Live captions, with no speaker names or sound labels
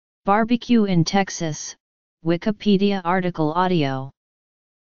Barbecue in Texas, Wikipedia article audio.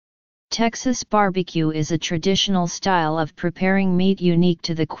 Texas barbecue is a traditional style of preparing meat unique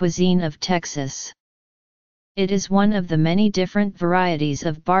to the cuisine of Texas. It is one of the many different varieties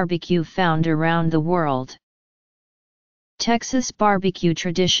of barbecue found around the world. Texas barbecue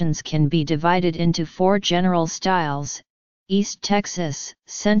traditions can be divided into four general styles: East Texas,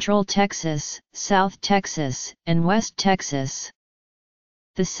 Central Texas, South Texas, and West Texas.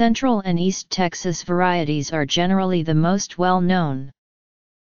 The Central and East Texas varieties are generally the most well-known.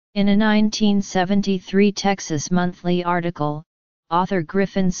 In a 1973 Texas Monthly article, author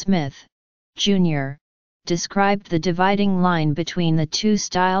Griffin Smith, Jr., described the dividing line between the two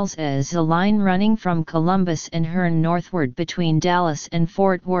styles as a line running from Columbus and Hearne northward between Dallas and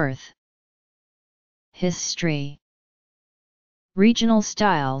Fort Worth. History. Regional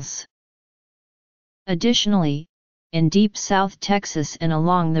styles. Additionally, in deep South Texas and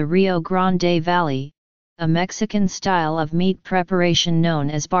along the Rio Grande Valley, a Mexican style of meat preparation known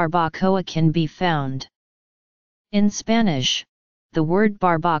as barbacoa can be found. In Spanish, the word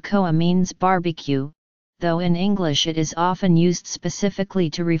barbacoa means barbecue, though in English it is often used specifically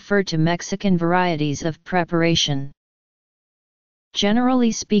to refer to Mexican varieties of preparation.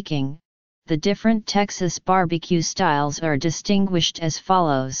 Generally speaking, the different Texas barbecue styles are distinguished as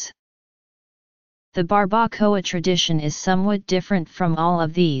follows. The barbacoa tradition is somewhat different from all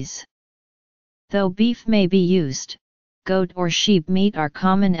of these. Though beef may be used, goat or sheep meat are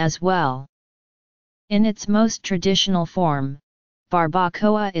common as well. In its most traditional form,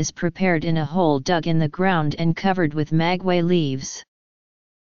 barbacoa is prepared in a hole dug in the ground and covered with maguey leaves.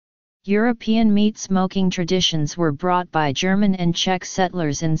 European meat smoking traditions were brought by German and Czech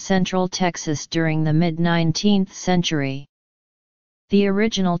settlers in central Texas during the mid-19th century. The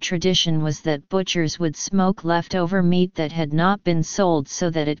original tradition was that butchers would smoke leftover meat that had not been sold so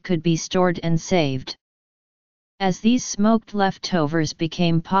that it could be stored and saved. As these smoked leftovers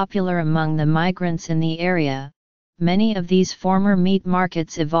became popular among the migrants in the area, many of these former meat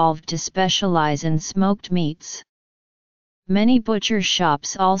markets evolved to specialize in smoked meats. Many butcher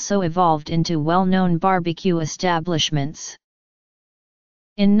shops also evolved into well-known barbecue establishments.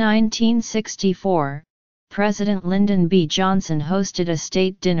 In 1964, President Lyndon B. Johnson hosted a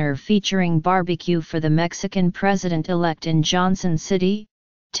state dinner featuring barbecue for the Mexican president-elect in Johnson City,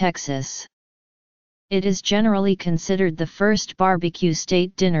 Texas. It is generally considered the first barbecue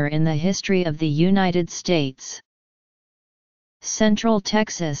state dinner in the history of the United States. Central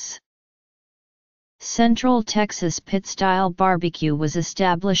Texas. Central Texas pit-style barbecue was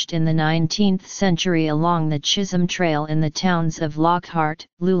established in the 19th century along the Chisholm Trail in the towns of Lockhart,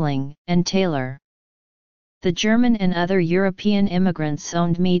 Luling, and Taylor. The German and other European immigrants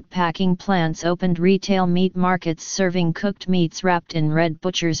owned meat packing plants opened retail meat markets serving cooked meats wrapped in red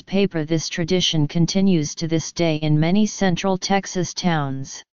butcher's paper. This tradition continues to this day in many central Texas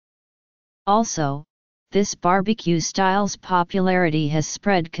towns. Also, this barbecue style's popularity has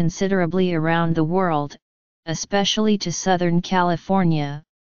spread considerably around the world, especially to Southern California,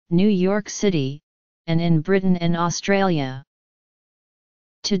 New York City, and in Britain and Australia.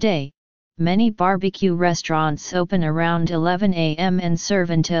 Today, many barbecue restaurants open around 11 a.m. and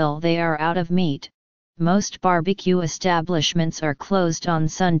serve until they are out of meat. Most barbecue establishments are closed on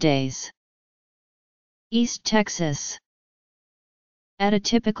Sundays. East Texas. At a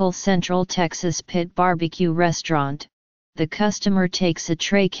typical Central Texas pit barbecue restaurant, the customer takes a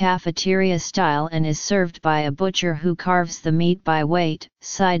tray cafeteria style and is served by a butcher who carves the meat by weight.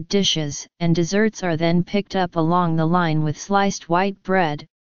 Side dishes and desserts are then picked up along the line with sliced white bread,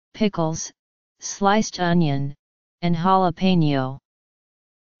 pickles, sliced onion, and jalapeno.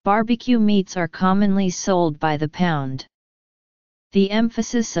 Barbecue meats are commonly sold by the pound. The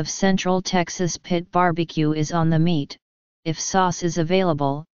emphasis of Central Texas pit barbecue is on the meat. If sauce is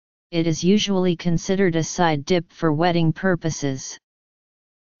available, it is usually considered a side dip for wedding purposes.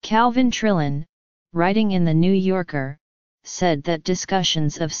 Calvin Trillin, writing in The New Yorker, said that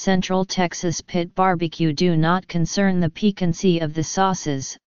discussions of Central Texas pit barbecue do not concern the piquancy of the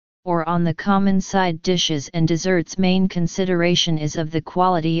sauces, or on the common side dishes and desserts. Main consideration is of the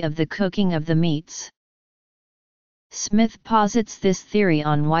quality of the cooking of the meats. Smith posits this theory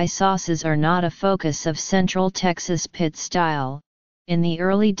on why sauces are not a focus of Central Texas pit style. In the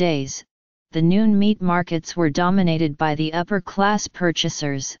early days, the noon meat markets were dominated by the upper-class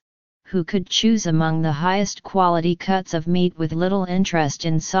purchasers, who could choose among the highest quality cuts of meat with little interest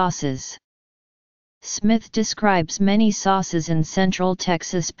in sauces. Smith describes many sauces in Central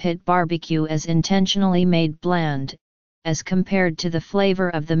Texas pit barbecue as intentionally made bland, as compared to the flavor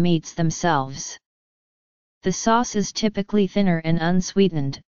of the meats themselves. The sauce is typically thinner and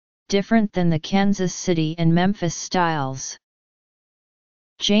unsweetened, different than the Kansas City and Memphis styles.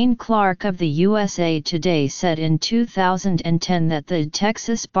 Jane Clark of the USA Today said in 2010 that the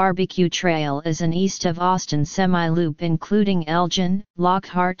Texas Barbecue Trail is an east of Austin semi-loop including Elgin,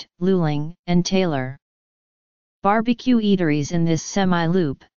 Lockhart, Luling, and Taylor. Barbecue eateries in this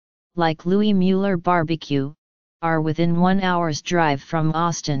semi-loop, like Louis Mueller Barbecue, are within 1 hour's drive from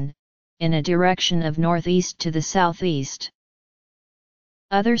Austin, in a direction of northeast to the southeast.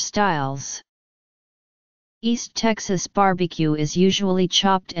 Other styles. East Texas barbecue is usually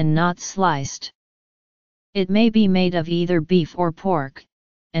chopped and not sliced. It may be made of either beef or pork,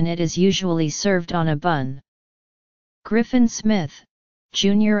 and it is usually served on a bun. Griffin Smith,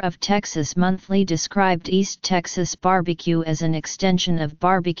 Jr. of Texas Monthly described East Texas barbecue as an extension of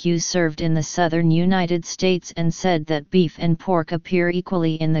barbecue served in the southern United States and said that beef and pork appear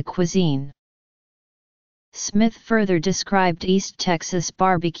equally in the cuisine. Smith further described East Texas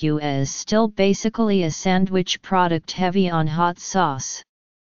barbecue as still basically a sandwich product heavy on hot sauce.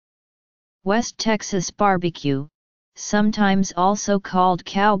 West Texas barbecue, sometimes also called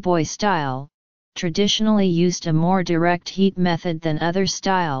cowboy style, traditionally used a more direct heat method than other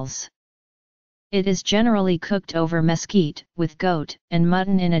styles. It is generally cooked over mesquite, with goat and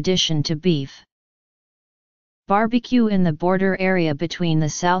mutton in addition to beef. Barbecue in the border area between the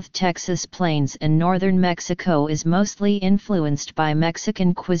South Texas Plains and northern Mexico is mostly influenced by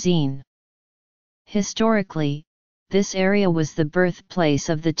Mexican cuisine. Historically, this area was the birthplace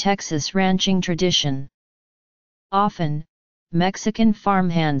of the Texas ranching tradition. Often, Mexican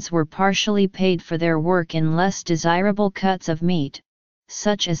farmhands were partially paid for their work in less desirable cuts of meat,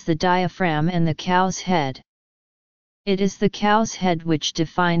 such as the diaphragm and the cow's head. It is the cow's head which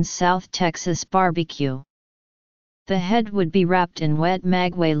defines South Texas barbecue. The head would be wrapped in wet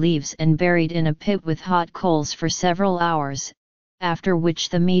maguey leaves and buried in a pit with hot coals for several hours, after which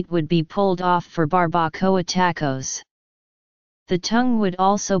the meat would be pulled off for barbacoa tacos. The tongue would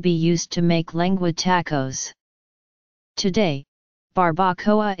also be used to make lengua tacos. Today,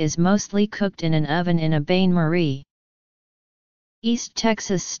 barbacoa is mostly cooked in an oven in a bain-marie. East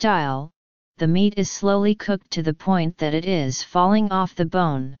Texas style, the meat is slowly cooked to the point that it is falling off the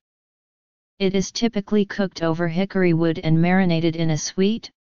bone. It is typically cooked over hickory wood and marinated in a sweet,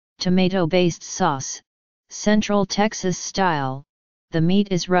 tomato-based sauce. Central Texas style, the meat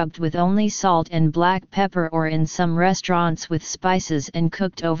is rubbed with only salt and black pepper or in some restaurants with spices and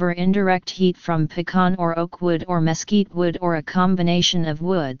cooked over indirect heat from pecan or oak wood or mesquite wood or a combination of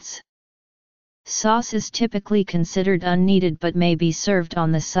woods. Sauce is typically considered unneeded but may be served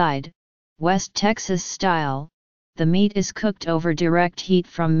on the side. West Texas style, the meat is cooked over direct heat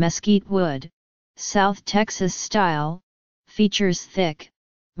from mesquite wood. South Texas style, features thick,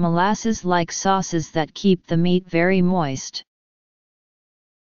 molasses-like sauces that keep the meat very moist.